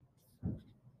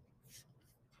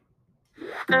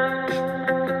Good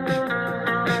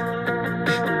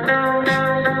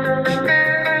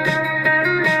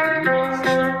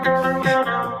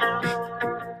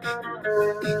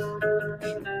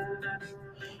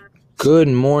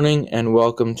morning and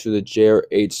welcome to the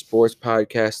JR8 Sports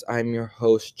Podcast. I'm your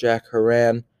host, Jack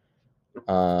Haran.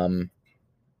 And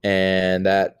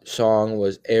that song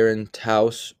was Aaron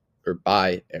Taus, or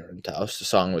by Aaron Taus. The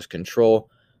song was Control.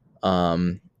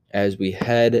 As we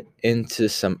head into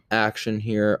some action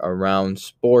here around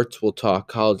sports, we'll talk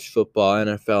college football,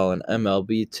 NFL, and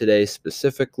MLB today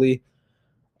specifically.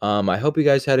 I hope you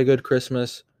guys had a good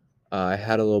Christmas. I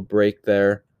had a little break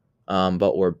there,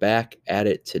 but we're back at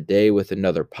it today with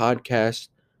another podcast.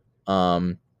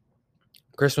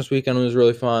 Christmas weekend was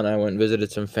really fun. I went and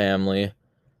visited some family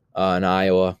in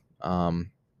Iowa.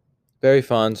 Very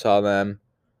fun. Saw them.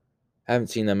 Haven't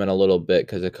seen them in a little bit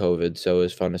because of COVID, so it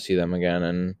was fun to see them again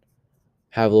and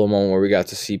have a little moment where we got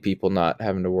to see people not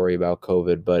having to worry about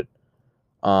COVID. But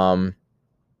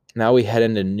now we head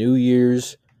into New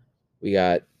Year's. We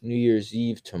got New Year's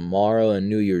Eve tomorrow and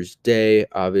New Year's Day,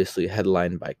 obviously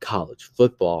headlined by college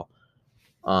football.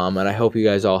 And I hope you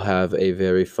guys all have a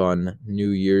very fun New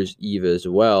Year's Eve as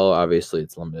well. Obviously,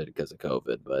 it's limited because of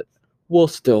COVID, but we'll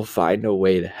still find a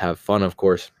way to have fun, of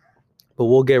course. But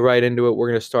we'll get right into it. We're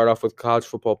going to start off with college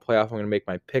football playoff. I'm going to make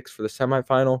my picks for the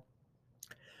semifinal.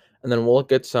 And then we'll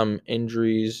look at some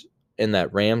injuries in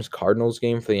that Rams-Cardinals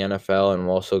game for the NFL, and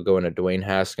we'll also go into Dwayne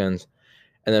Haskins.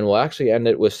 And then we'll actually end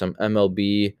it with some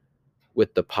MLB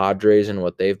with the Padres and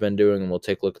what they've been doing, and we'll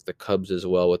take a look at the Cubs as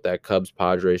well with that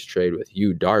Cubs-Padres trade with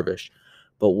Yu Darvish.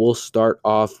 But we'll start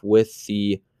off with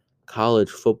the college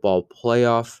football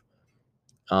playoff.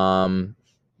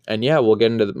 And yeah, we'll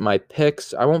get into my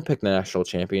picks. I won't pick the national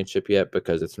championship yet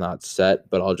because it's not set,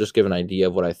 but I'll just give an idea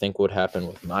of what I think would happen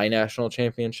with my national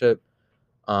championship.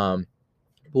 We'll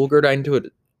get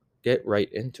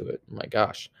right into it. My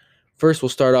gosh. First, we'll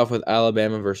start off with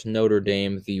Alabama versus Notre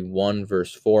Dame, the 1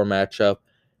 versus 4 matchup.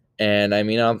 And, I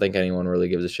don't think anyone really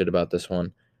gives a shit about this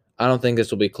one. I don't think this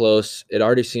will be close. It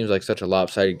already seems like such a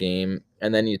lopsided game.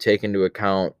 And then you take into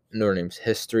account Notre Dame's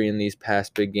history in these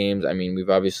past big games. We've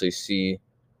obviously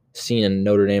seen a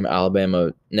Notre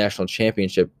Dame-Alabama national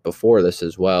championship before this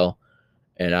as well.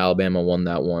 And Alabama won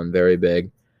that one very big.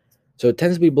 So it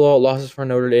tends to be blowout losses for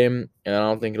Notre Dame, and I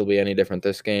don't think it'll be any different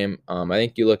this game. I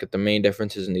think you look at the main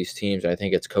differences in these teams, I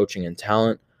think it's coaching and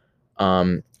talent.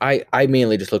 I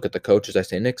mainly just look at the coaches. I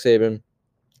say Nick Saban,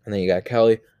 and then you got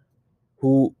Kelly.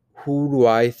 Who do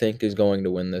I think is going to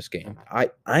win this game?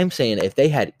 I'm saying if they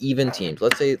had even teams,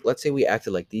 let's say we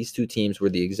acted like these two teams were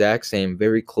the exact same,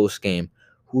 very close game.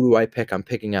 Who do I pick? I'm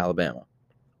picking Alabama.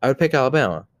 I would pick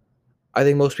Alabama. I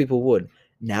think most people would.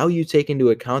 Now you take into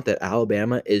account that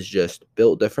Alabama is just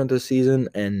built different this season,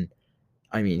 and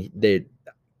I've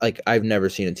never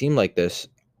seen a team like this.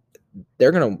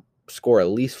 They're gonna score at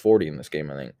least 40 in this game,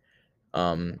 I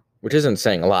think, which isn't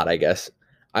saying a lot, I guess.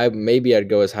 I'd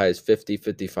go as high as 50,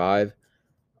 55.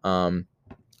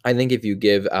 I think if you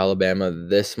give Alabama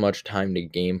this much time to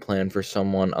game plan for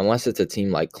someone, unless it's a team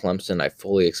like Clemson, I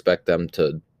fully expect them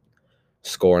to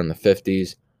score in the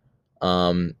 50s.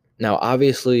 Now,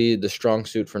 obviously, the strong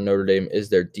suit for Notre Dame is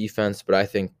their defense, but I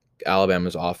think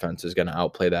Alabama's offense is going to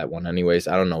outplay that one anyways.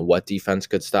 I don't know what defense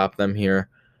could stop them here.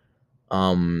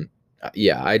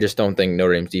 I just don't think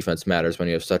Notre Dame's defense matters when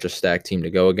you have such a stacked team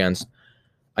to go against.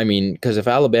 Because if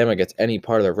Alabama gets any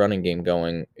part of their running game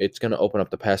going, it's going to open up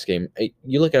the pass game.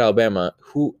 You look at Alabama,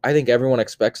 who I think everyone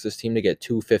expects this team to get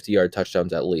 2 50-yard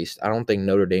touchdowns at least. I don't think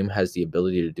Notre Dame has the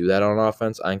ability to do that on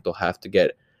offense. I think they'll have to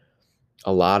get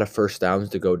a lot of first downs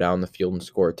to go down the field and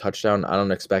score a touchdown. I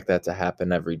don't expect that to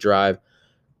happen every drive.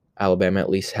 Alabama at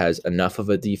least has enough of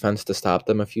a defense to stop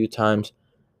them a few times.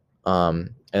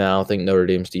 And I don't think Notre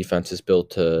Dame's defense is built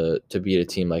to beat a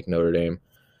team like Notre Dame.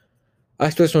 I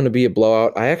expect this one to be a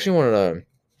blowout. I actually wanted to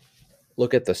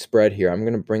look at the spread here. I'm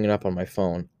going to bring it up on my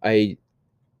phone. I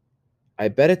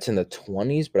bet it's in the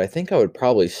 20s, but I think I would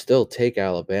probably still take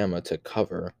Alabama to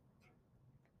cover.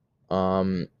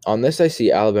 On this, I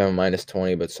see Alabama minus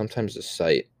 20, but sometimes the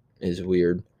site is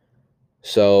weird.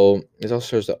 So it also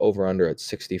shows the over-under at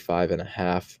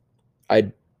 65.5.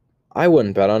 I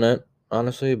wouldn't bet on it,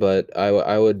 honestly, but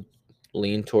I would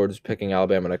lean towards picking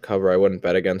Alabama to cover. I wouldn't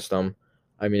bet against them.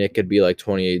 It could be like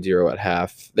 28-0 at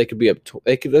half. They could be up.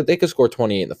 They could score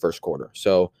 28 in the first quarter.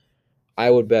 So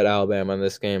I would bet Alabama in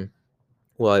this game.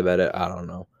 Will I bet it? I don't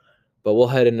know. But we'll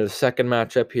head into the second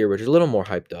matchup here, which is a little more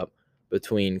hyped up,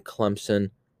 between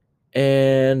Clemson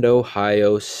and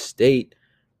Ohio State.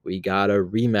 We got a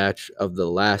rematch of the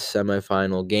last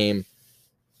semifinal game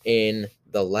in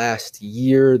the last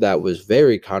year that was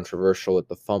very controversial with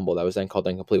the fumble that was then called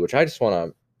incomplete, which I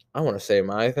want to say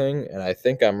my thing, and I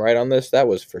think I'm right on this. That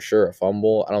was for sure a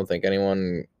fumble. I don't think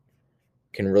anyone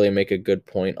can really make a good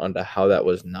point onto how that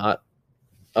was not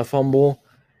a fumble.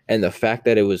 And the fact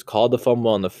that it was called a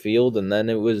fumble on the field and then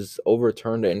it was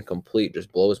overturned to incomplete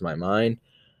just blows my mind.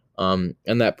 And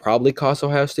that probably cost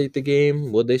Ohio State the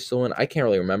game. Would they still win? I can't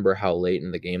really remember how late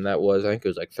in the game that was. I think it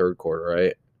was like third quarter,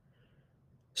 right?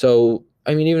 So,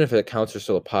 I mean, even if it counts, there's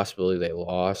still a possibility they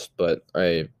lost. But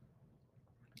I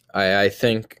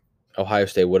think Ohio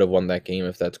State would have won that game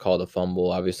if that's called a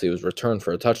fumble. Obviously, it was returned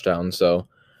for a touchdown. So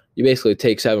you basically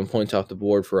take 7 points off the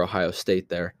board for Ohio State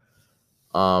there.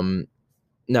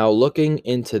 Now, looking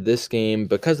into this game,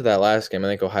 because of that last game, I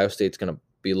think Ohio State's going to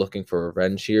be looking for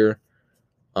revenge here.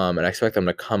 And I expect them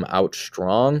to come out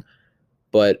strong.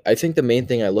 But I think the main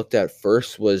thing I looked at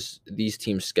first was these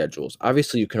teams' schedules.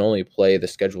 Obviously, you can only play the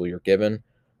schedule you're given,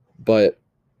 but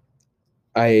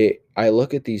I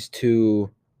look at these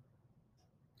two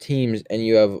teams, and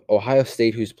you have Ohio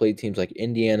State, who's played teams like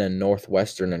Indiana and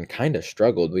Northwestern and kind of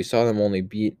struggled. We saw them only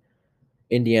beat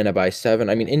Indiana by 7.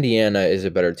 I mean, Indiana is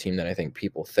a better team than I think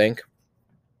people think,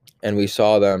 and we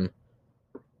saw them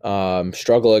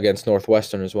struggle against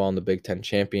Northwestern as well in the Big Ten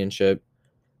championship.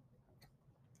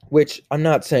 Which I'm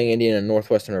not saying Indiana and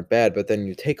Northwestern are bad, but then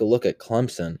you take a look at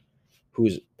Clemson,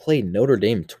 who's played Notre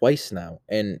Dame twice now.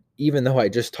 And even though I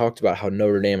just talked about how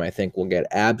Notre Dame, I think, will get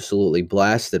absolutely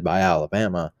blasted by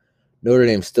Alabama, Notre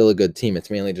Dame's still a good team. It's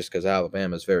mainly just because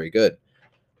Alabama is very good.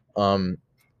 So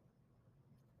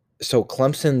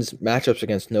Clemson's matchups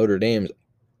against Notre Dame,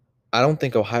 I don't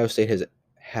think Ohio State has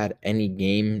had any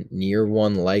game near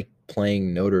one like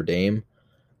playing Notre Dame.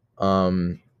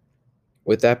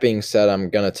 With that being said,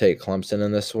 I'm going to take Clemson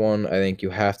in this one. I think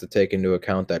you have to take into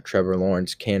account that Trevor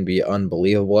Lawrence can be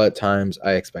unbelievable at times.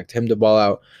 I expect him to ball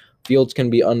out. Fields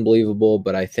can be unbelievable,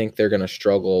 but I think they're going to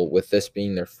struggle with this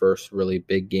being their first really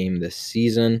big game this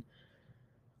season.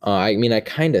 I mean, I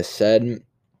kind of said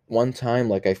one time,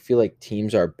 like, I feel like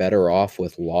teams are better off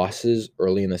with losses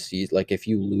early in the season. Like, if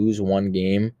you lose one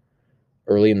game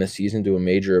early in the season to a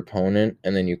major opponent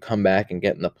and then you come back and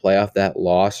get in the playoff, that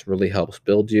loss really helps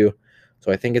build you.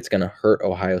 So I think it's going to hurt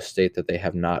Ohio State that they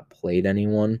have not played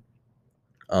anyone.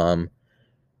 But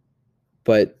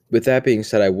with that being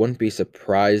said, I wouldn't be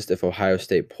surprised if Ohio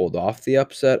State pulled off the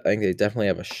upset. I think they definitely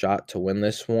have a shot to win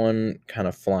this one, kind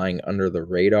of flying under the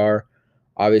radar.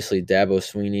 Obviously, Dabo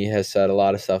Swinney has said a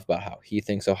lot of stuff about how he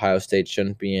thinks Ohio State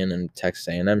shouldn't be in and Texas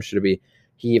A&M should be.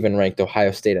 He even ranked Ohio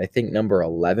State, I think, number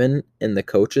 11 in the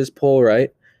coaches poll,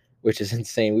 right? Which is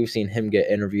insane. We've seen him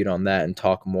get interviewed on that and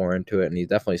talk more into it, and he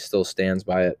definitely still stands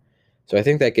by it. So I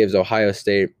think that gives Ohio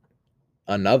State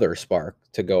another spark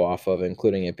to go off of,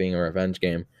 including it being a revenge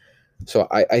game. So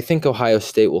I think Ohio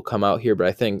State will come out here, but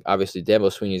I think obviously Dabo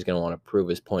Swinney is going to want to prove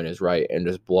his point is right and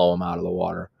just blow him out of the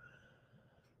water.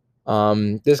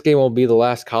 This game will be the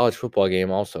last college football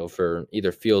game also for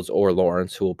either Fields or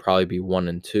Lawrence, who will probably be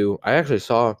 1-2. I actually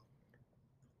saw a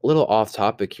little off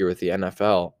topic here with the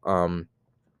NFL.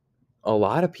 A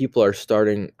lot of people are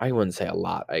starting, I wouldn't say a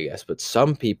lot, I guess, but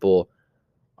some people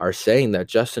are saying that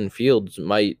Justin Fields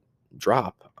might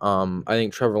drop. I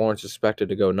think Trevor Lawrence is expected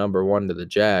to go number 1 to the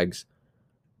Jags,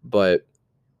 but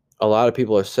a lot of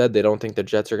people have said they don't think the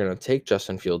Jets are going to take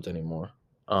Justin Fields anymore.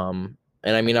 And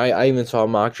I mean, I even saw a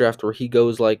mock draft where he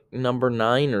goes like number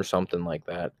 9 or something like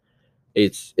that.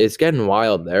 It's getting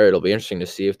wild there. It'll be interesting to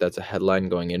see if that's a headline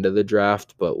going into the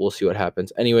draft, but we'll see what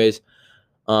happens. Anyways,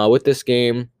 with this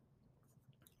game,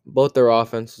 both their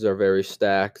offenses are very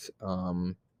stacked.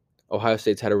 Ohio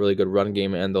State's had a really good run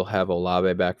game, and they'll have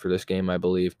Olave back for this game, I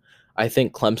believe. I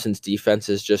think Clemson's defense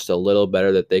is just a little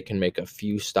better, that they can make a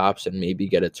few stops and maybe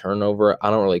get a turnover. I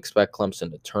don't really expect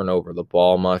Clemson to turn over the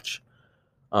ball much,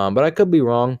 but I could be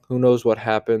wrong. Who knows what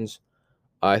happens?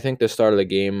 I think the start of the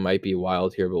game might be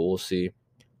wild here, but we'll see.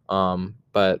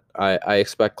 But I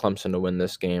expect Clemson to win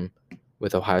this game,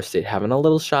 with Ohio State having a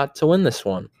little shot to win this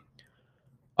one.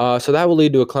 So that will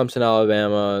lead to a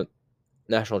Clemson-Alabama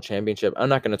national championship. I'm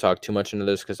not going to talk too much into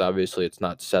this because obviously it's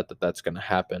not set that that's going to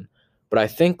happen. But I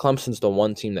think Clemson's the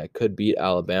one team that could beat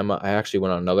Alabama. I actually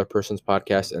went on another person's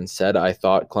podcast and said I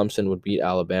thought Clemson would beat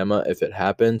Alabama if it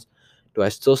happens. Do I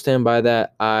still stand by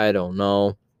that? I don't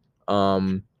know.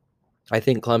 I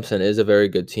think Clemson is a very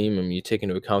good team, and you take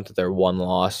into account that their one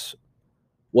loss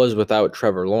was without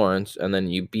Trevor Lawrence, and then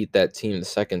you beat that team the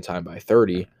second time by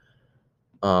 30.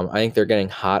 I think they're getting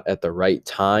hot at the right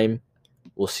time.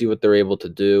 We'll see what they're able to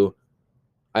do.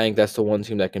 I think that's the one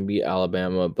team that can beat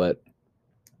Alabama, but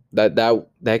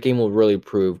that game will really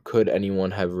prove, could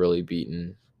anyone have really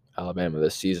beaten Alabama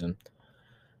this season.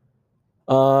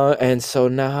 And so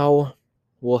now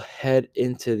we'll head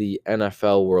into the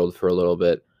NFL world for a little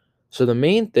bit. So the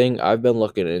main thing I've been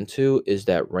looking into is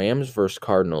that Rams versus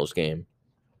Cardinals game.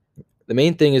 The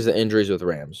main thing is the injuries with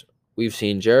Rams. We've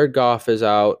seen Jared Goff is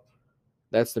out.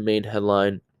 That's the main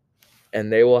headline. And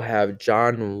they will have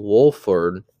John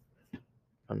Wolford.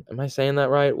 Am I saying that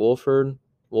right? Wolford?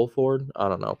 Wolford? I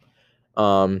don't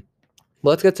know.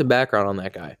 Let's get some background on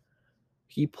that guy.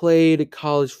 He played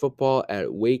college football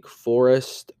at Wake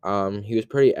Forest. He was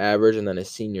pretty average, and then his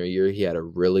senior year, he had a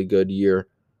really good year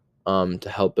to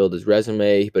help build his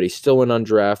resume, but he still went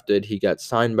undrafted. He got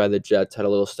signed by the Jets, had a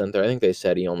little stint there. I think they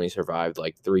said he only survived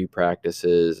like 3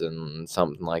 practices and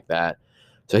something like that.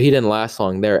 So he didn't last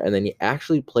long there. And then he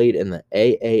actually played in the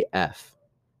AAF,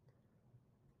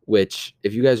 which,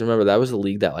 if you guys remember, that was a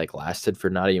league that like lasted for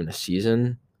not even a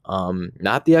season.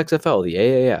 Not the XFL, the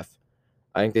AAF.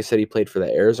 I think they said he played for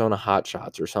the Arizona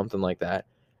Hotshots or something like that.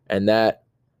 And that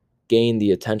gained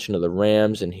the attention of the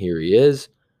Rams, and here he is.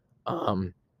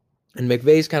 And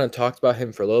McVay's kind of talked about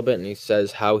him for a little bit, and he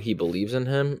says how he believes in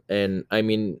him. And I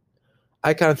mean,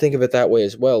 I kind of think of it that way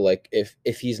as well. Like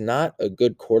if he's not a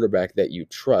good quarterback that you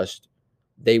trust,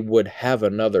 they would have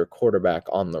another quarterback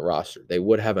on the roster. They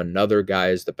would have another guy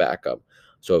as the backup.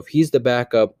 So if he's the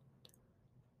backup,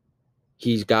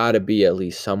 he's got to be at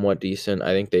least somewhat decent.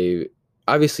 I think they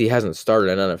obviously hasn't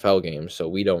started an NFL game, so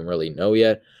we don't really know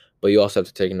yet. But you also have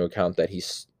to take into account that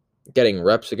he's getting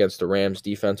reps against the Rams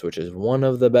defense, which is one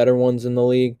of the better ones in the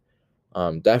league.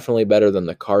 Definitely better than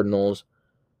the Cardinals.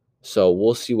 So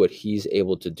we'll see what he's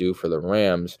able to do for the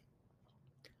Rams.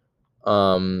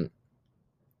 And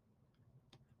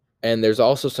there's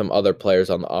also some other players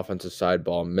on the offensive side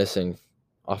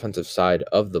offensive side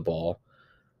of the ball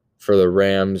for the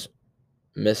Rams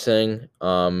missing.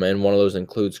 And one of those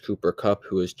includes Cooper Kupp,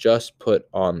 who was just put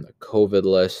on the COVID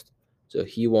list. So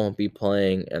he won't be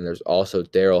playing. And there's also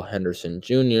Darrell Henderson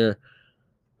Jr.,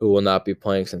 who will not be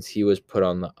playing since he was put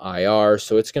on the IR.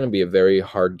 So it's going to be a very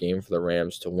hard game for the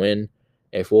Rams to win.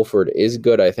 If Wolford is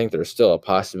good, I think there's still a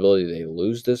possibility they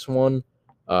lose this one.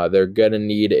 They're going to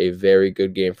need a very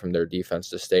good game from their defense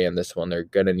to stay in this one. They're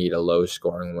going to need a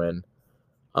low-scoring win.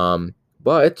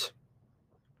 But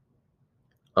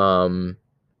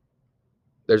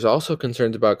there's also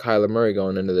concerns about Kyler Murray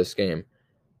going into this game.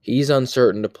 He's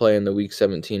uncertain to play in the Week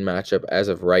 17 matchup as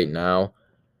of right now.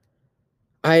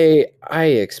 I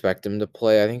expect him to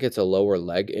play. I think it's a lower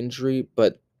leg injury,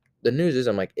 but the news is,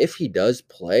 I'm like, if he does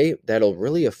play, that'll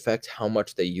really affect how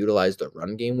much they utilize the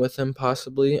run game with him,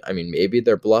 possibly. I mean, maybe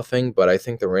they're bluffing, but I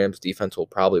think the Rams defense will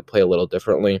probably play a little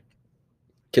differently,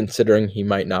 considering he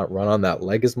might not run on that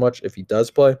leg as much if he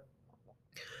does play.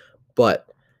 But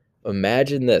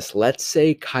imagine this. Let's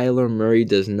say Kyler Murray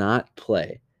does not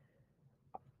play.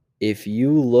 If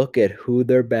you look at who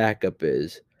their backup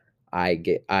is,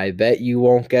 I bet you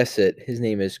won't guess it. His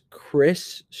name is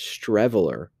Chris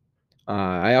Streveler.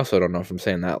 I also don't know if I'm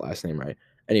saying that last name right.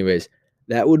 Anyways,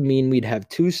 that would mean we'd have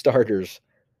 2 starters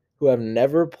who have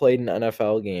never played an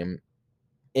NFL game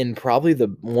in probably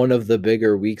the one of the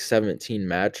bigger Week 17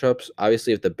 matchups.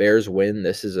 Obviously, if the Bears win,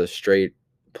 this is a straight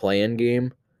play-in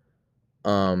game.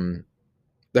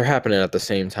 They're happening at the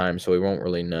same time, so we won't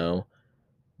really know.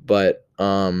 But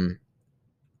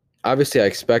obviously, I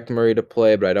expect Murray to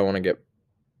play, but I want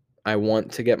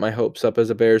to get my hopes up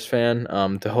as a Bears fan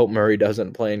to hope Murray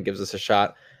doesn't play and gives us a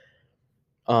shot.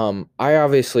 I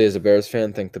obviously, as a Bears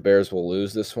fan, think the Bears will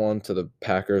lose this one to the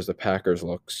Packers. The Packers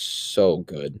look so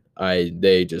good.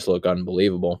 They just look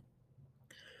unbelievable.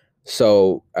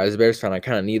 So, as a Bears fan, I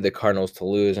kind of need the Cardinals to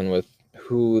lose, and with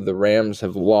who the Rams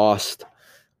have lost,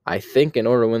 I think in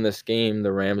order to win this game,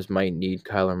 the Rams might need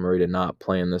Kyler Murray to not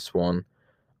play in this one.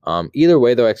 Either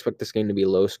way, though, I expect this game to be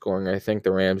low scoring. I think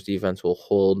the Rams defense will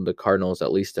hold the Cardinals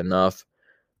at least enough,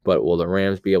 but will the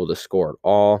Rams be able to score at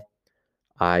all?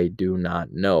 I do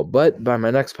not know. But by my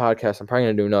next podcast, I'm probably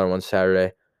going to do another one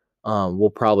Saturday.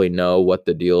 We'll probably know what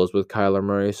the deal is with Kyler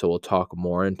Murray, so we'll talk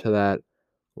more into that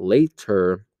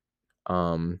later.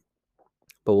 But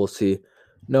we'll see.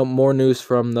 No more news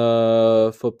from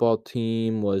the football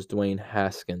team was Dwayne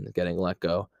Haskins getting let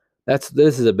go.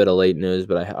 This is a bit of late news,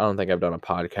 but I don't think I've done a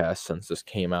podcast since this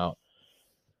came out.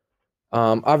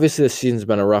 Obviously, this season's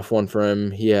been a rough one for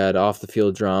him. He had off the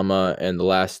field drama, and the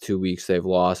last 2 weeks they've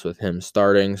lost with him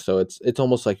starting. So it's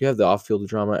almost like you have the off field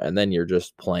drama, and then you're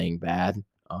just playing bad.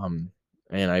 And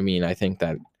I mean, I think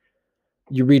that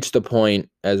you reach the point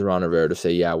as Ron Rivera to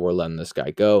say, yeah, we're letting this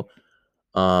guy go.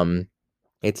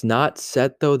 It's not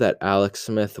set though that Alex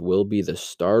Smith will be the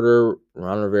starter.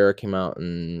 Ron Rivera came out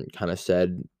and kind of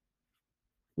said,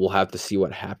 we'll have to see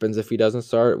what happens if he doesn't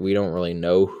start. We don't really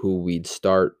know who we'd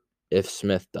start if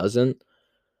Smith doesn't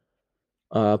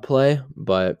play.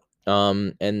 But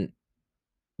and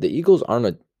the Eagles aren't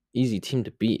an easy team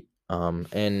to beat.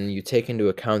 And you take into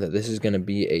account that this is going to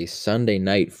be a Sunday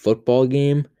night football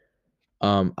game.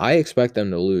 I expect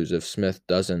them to lose if Smith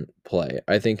doesn't play.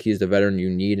 I think he's the veteran you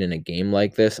need in a game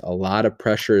like this. A lot of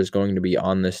pressure is going to be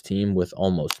on this team with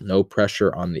almost no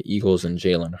pressure on the Eagles and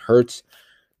Jalen Hurts.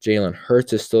 Jalen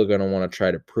Hurts is still going to want to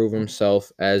try to prove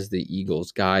himself as the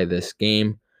Eagles guy this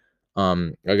game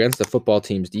against the football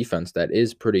team's defense that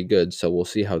is pretty good. So we'll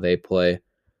see how they play.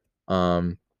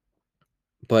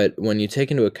 But when you take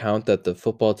into account that the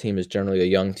football team is generally a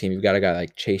young team, you've got a guy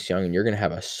like Chase Young, and you're going to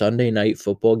have a Sunday night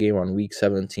football game on week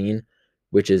 17,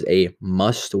 which is a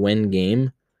must-win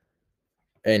game.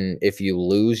 And if you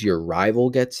lose, your rival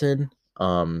gets in.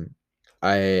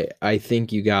 I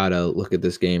think you got to look at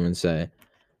this game and say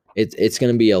it's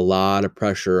going to be a lot of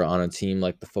pressure on a team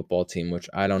like the football team, which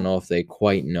I don't know if they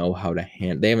quite know how to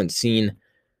handle. They haven't seen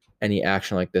any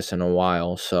action like this in a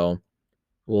while, so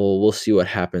we'll see what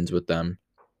happens with them.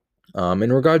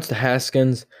 In regards to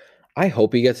Haskins, I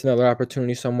hope he gets another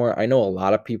opportunity somewhere. I know a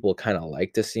lot of people kind of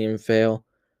like to see him fail,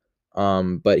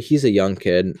 but he's a young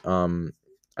kid.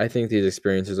 I think these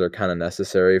experiences are kind of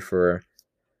necessary for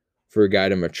a guy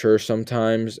to mature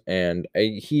sometimes. And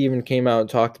he even came out and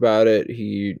talked about it.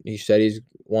 He said he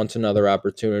wants another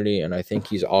opportunity, and I think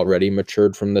he's already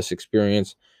matured from this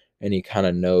experience, and he kind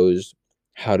of knows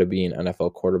how to be an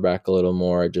NFL quarterback a little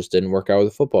more. It just didn't work out with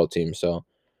the football team, so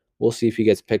we'll see if he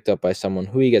gets picked up by someone.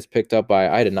 Who he gets picked up by,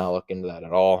 I did not look into that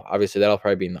at all. Obviously, that'll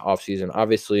probably be in the offseason.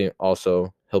 Obviously,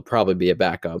 also, he'll probably be a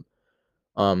backup.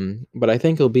 But I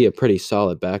think he'll be a pretty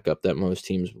solid backup that most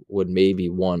teams would maybe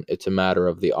want. It's a matter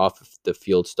of the off the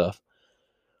field stuff.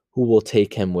 Who will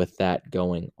take him with that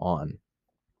going on?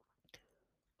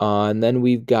 And then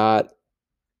we've got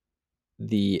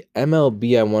the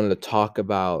MLB I wanted to talk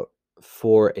about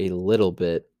for a little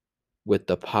bit with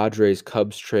the Padres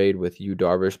Cubs trade with Yu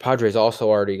Darvish. Padres also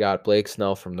already got Blake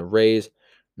Snell from the Rays.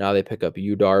 Now they pick up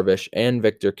Yu Darvish and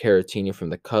Victor Caratini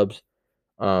from the Cubs.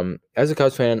 As a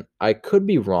Cubs fan, I could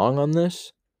be wrong on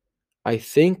this. I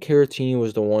think Caratini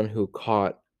was the one who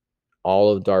caught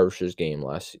all of Darvish's games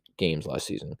last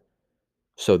season.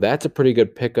 So that's a pretty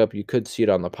good pickup. You could see it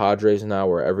on the Padres now,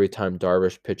 where every time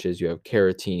Darvish pitches, you have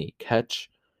Caratini catch.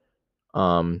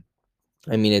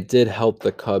 I mean, it did help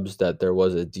the Cubs that there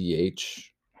was a DH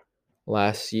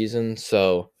last season,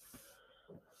 so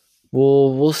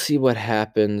we'll see what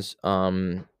happens.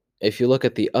 If you look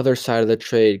at the other side of the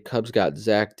trade, Cubs got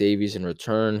Zach Davies in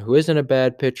return, who isn't a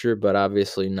bad pitcher, but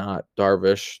obviously not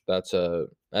Darvish. That's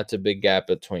a big gap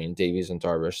between Davies and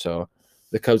Darvish. So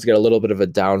the Cubs get a little bit of a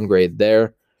downgrade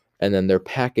there. And then their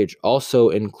package also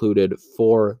included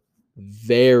 4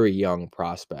 very young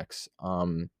prospects.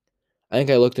 I think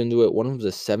I looked into it. One of them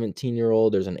was a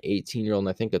 17-year-old. There's an 18-year-old, and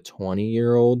I think a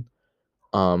 20-year-old.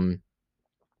 And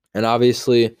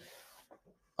obviously,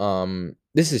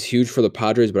 this is huge for the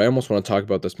Padres, but I almost want to talk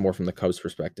about this more from the Cubs'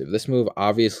 perspective. This move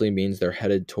obviously means they're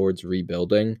headed towards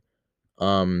rebuilding.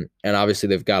 And obviously,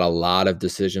 they've got a lot of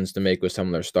decisions to make with some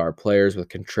of their star players. With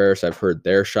Contreras, I've heard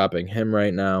they're shopping him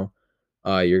right now.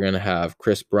 You're going to have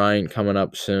Chris Bryant coming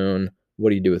up soon. What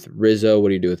do you do with Rizzo? What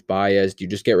do you do with Baez? Do you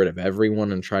just get rid of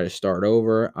everyone and try to start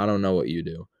over? I don't know what you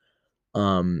do.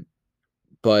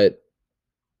 But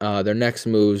their next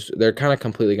moves, they're kind of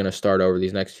completely going to start over.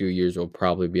 These next few years will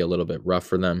probably be a little bit rough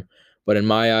for them. But in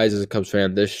my eyes, as a Cubs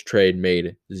fan, this trade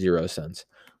made 0 sense.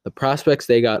 The prospects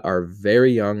they got are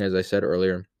very young, as I said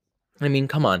earlier. I mean,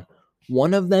 come on.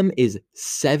 One of them is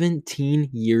 17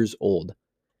 years old.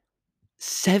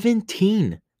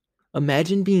 17.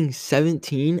 Imagine being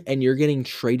 17 and you're getting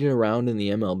traded around in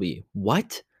the MLB.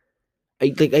 What?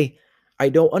 I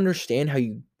don't understand how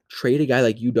you trade a guy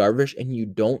like Yu Darvish and you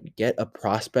don't get a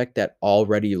prospect that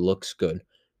already looks good.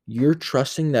 You're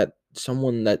trusting that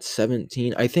someone that's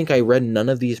 17. I think I read none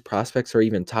of these prospects are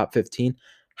even top 15.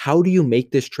 How do you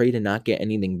make this trade and not get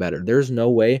anything better? There's no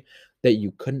way that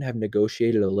you couldn't have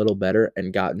negotiated a little better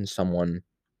and gotten someone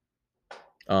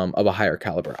of a higher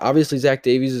caliber. Obviously, Zach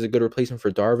Davies is a good replacement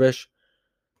for Darvish.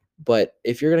 But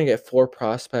if you're going to get 4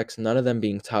 prospects, none of them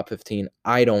being top 15,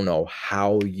 I don't know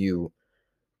how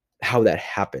that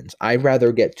happens. I'd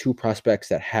rather get 2 prospects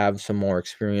that have some more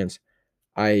experience.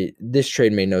 This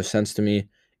trade made no sense to me.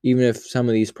 Even if some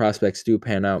of these prospects do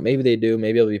pan out, maybe they do,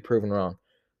 maybe I'll be proven wrong.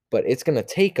 But it's going to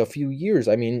take a few years.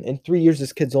 I mean, in 3 years,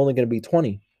 this kid's only going to be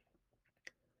 20.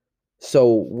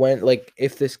 So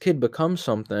if this kid becomes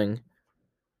something,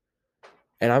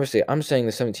 and obviously I'm saying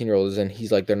the 17-year-old isn't,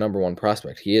 he's like their number 1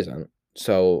 prospect. He isn't.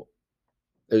 So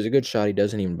there's a good shot he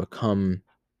doesn't even become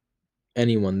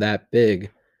anyone that big.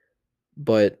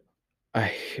 But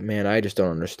I just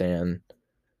don't understand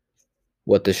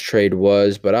what this trade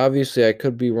was. But obviously, I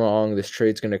could be wrong. This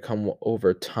trade's going to come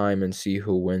over time and see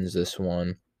who wins this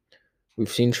one. We've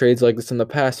seen trades like this in the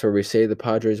past where we say the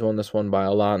Padres won this one by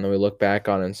a lot, and then we look back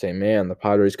on it and say, man, the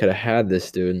Padres could have had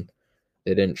this dude.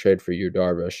 They didn't trade for Yu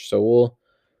Darvish. So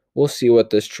we'll see what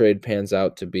this trade pans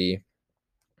out to be.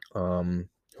 Who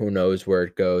knows where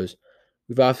it goes.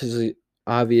 We've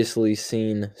obviously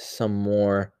seen some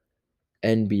more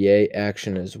NBA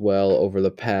action as well over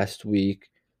the past week.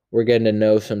 We're getting to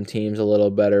know some teams a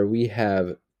little better. We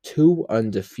have 2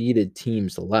 undefeated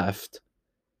teams left,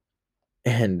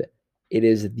 and it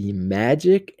is the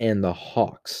Magic and the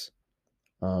Hawks,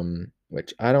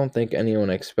 which I don't think anyone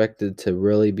expected to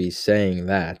really be saying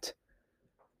that.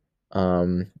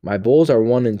 My Bulls are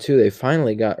 1-2. They're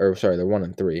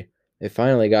 1-3. They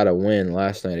finally got a win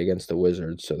last night against the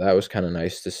Wizards, so that was kind of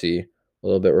nice to see. A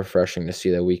little bit refreshing to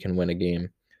see that we can win a game.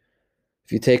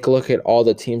 If you take a look at all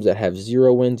the teams that have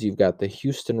 0 wins, you've got the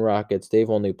Houston Rockets. They've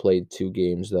only played 2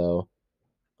 games though.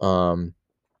 And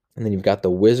then you've got the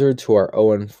Wizards who are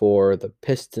 0-4, the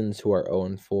Pistons who are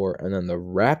 0-4, and then the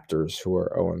Raptors who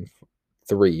are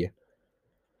 0-3.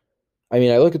 I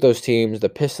mean, I look at those teams. The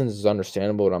Pistons is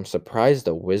understandable, but I'm surprised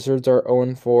the Wizards are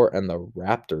 0-4 and the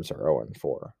Raptors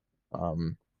are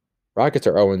 0-4. Rockets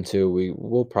are 0-2.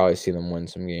 We'll probably see them win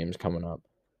some games coming up,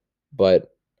 but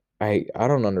I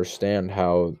don't understand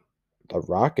how the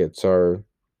Rockets are,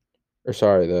 or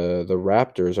sorry, the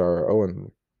Raptors are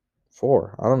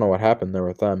 0-4. I don't know what happened there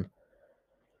with them.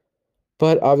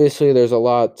 But obviously, there's a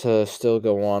lot to still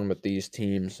go on with these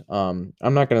teams. I'm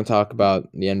not going to talk about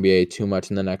the NBA too much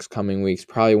in the next coming weeks.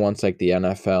 Probably once like the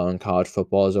NFL and college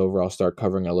football is over, I'll start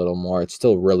covering a little more. It's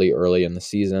still really early in the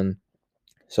season,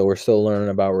 so we're still learning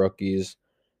about rookies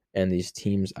and these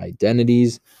teams'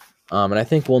 identities. And I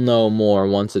think we'll know more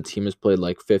once a team has played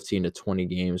like 15 to 20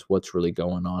 games, what's really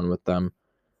going on with them.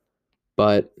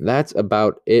 But that's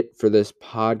about it for this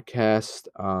podcast.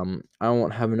 I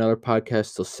won't have another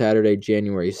podcast till Saturday,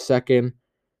 January 2nd,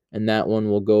 and that one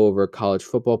will go over college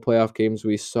football playoff games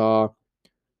we saw.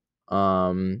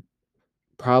 Probably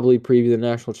preview the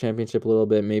national championship a little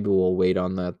bit. Maybe we'll wait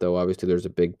on that, though. Obviously, there's a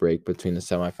big break between the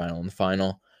semifinal and the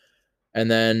final. And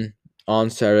then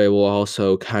on Saturday, we'll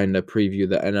also kind of preview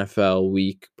the NFL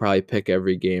week, probably pick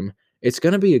every game. It's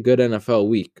going to be a good NFL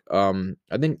week.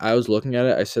 I think I was looking at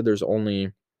it. I said there's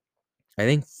only, I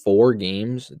think, 4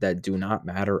 games that do not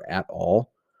matter at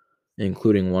all,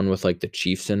 including one with like the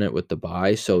Chiefs in it with the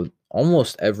bye. So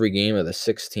almost every game of the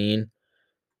 16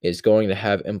 is going to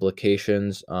have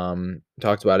implications.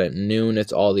 Talked about it noon.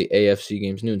 It's all the AFC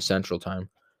games, noon Central Time.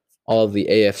 All of the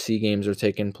AFC games are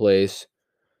taking place.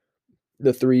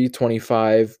 The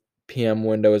 3:25 p.m.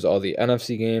 window is all the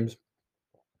NFC games.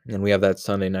 And we have that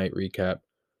Sunday night recap.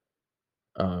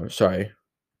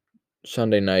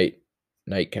 Sunday night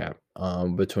nightcap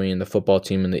between the football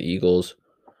team and the Eagles,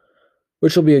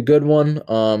 which will be a good one.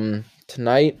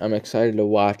 Tonight, I'm excited to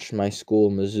watch my school,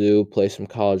 Mizzou, play some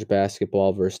college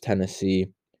basketball versus Tennessee.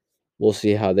 We'll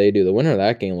see how they do. The winner of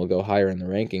that game will go higher in the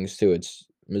rankings, too. It's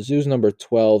Mizzou's number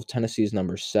 12, Tennessee's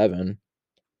number 7.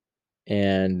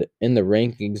 And in the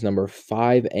rankings, number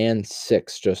 5 and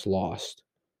 6 just lost.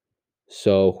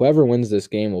 So whoever wins this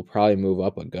game will probably move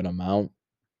up a good amount.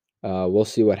 We'll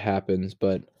see what happens,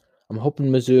 but I'm hoping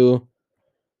Mizzou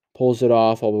pulls it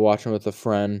off. I'll be watching with a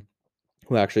friend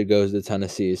who actually goes to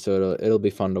Tennessee, so it'll be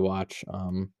fun to watch.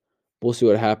 We'll see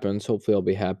what happens. Hopefully, I'll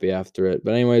be happy after it.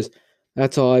 But anyways,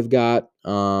 that's all I've got.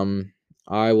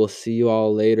 I will see you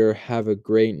all later. Have a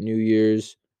great New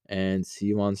Year's, and see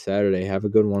you on Saturday. Have a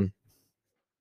good one.